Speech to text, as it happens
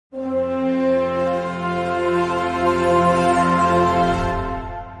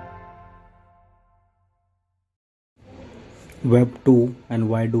Web 2 and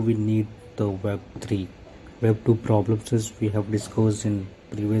why do we need the Web 3? Web 2 problems is we have discussed in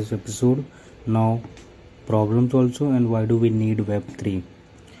previous episode. Now problems also, and why do we need Web 3?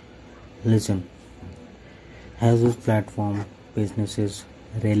 Listen, as this platform businesses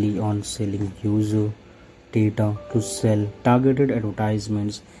rely on selling user data to sell targeted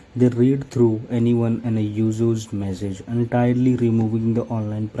advertisements. They read through anyone and a user's message, entirely removing the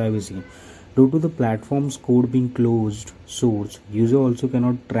online privacy. Due to the platform's code being closed source, user also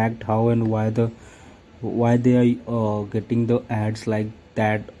cannot track how and why they are getting the ads like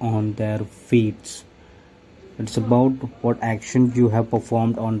that on their feeds. It's about what actions you have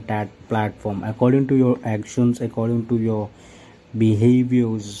performed on that platform. According to your actions, according to your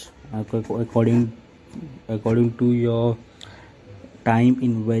behaviors, according to your time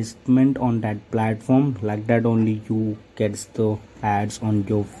investment on that platform, like that only you gets the ads on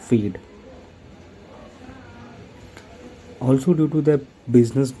your feed. Also, due to the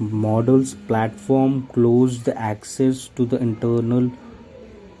business models, platform closed the access to the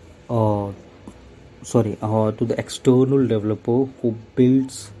uh, to the external developer who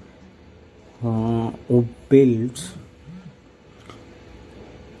builds the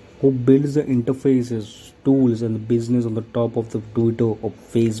interfaces, tools, and the business on the top of the Twitter or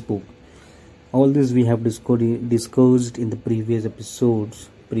Facebook. All this we have discussed in the previous episodes.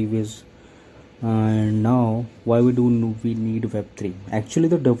 And now, why we need Web3? Actually,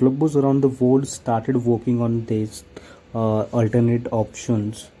 the developers around the world started working on these alternative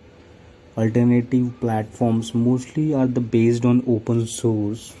platforms. Mostly are based on open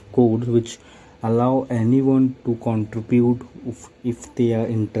source code, which allow anyone to contribute if they are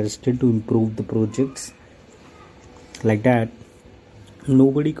interested to improve the projects. Like that,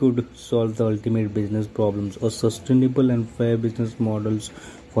 nobody could solve the ultimate business problems or sustainable and fair business models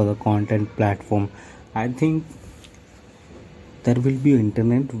for the content platform. I think there will be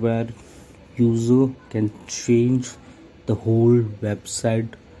internet where user can change the whole website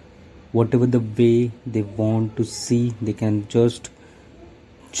whatever the way they want to see. They can just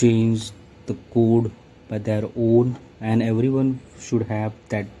change the code by their own, and everyone should have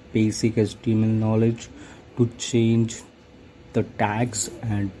that basic HTML knowledge to change the tags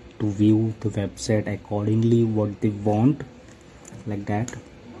and to view the website accordingly what they want, like that.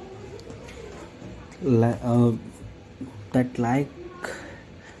 Like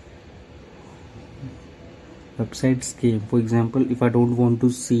websites came, for example, if I don't want to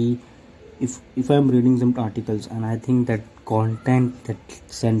see, if I'm reading some articles and I think that content, that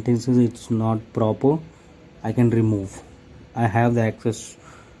sentences, it's not proper, I can remove. I have the access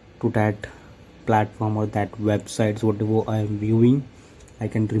to that platform or that websites, whatever I am viewing, I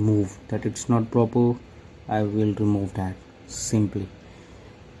can remove that. It's not proper, I will remove that simply.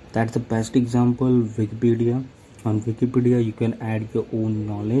 That's the best example. Wikipedia. On Wikipedia you can add your own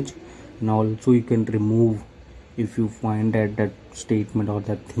knowledge, and also you can remove if you find that statement or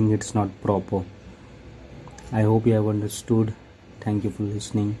that thing it's not proper. I hope you have understood. Thank you for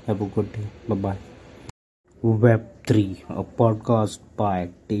listening. Have a good day. Bye bye. Web 3, a podcast by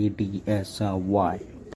DDSRY.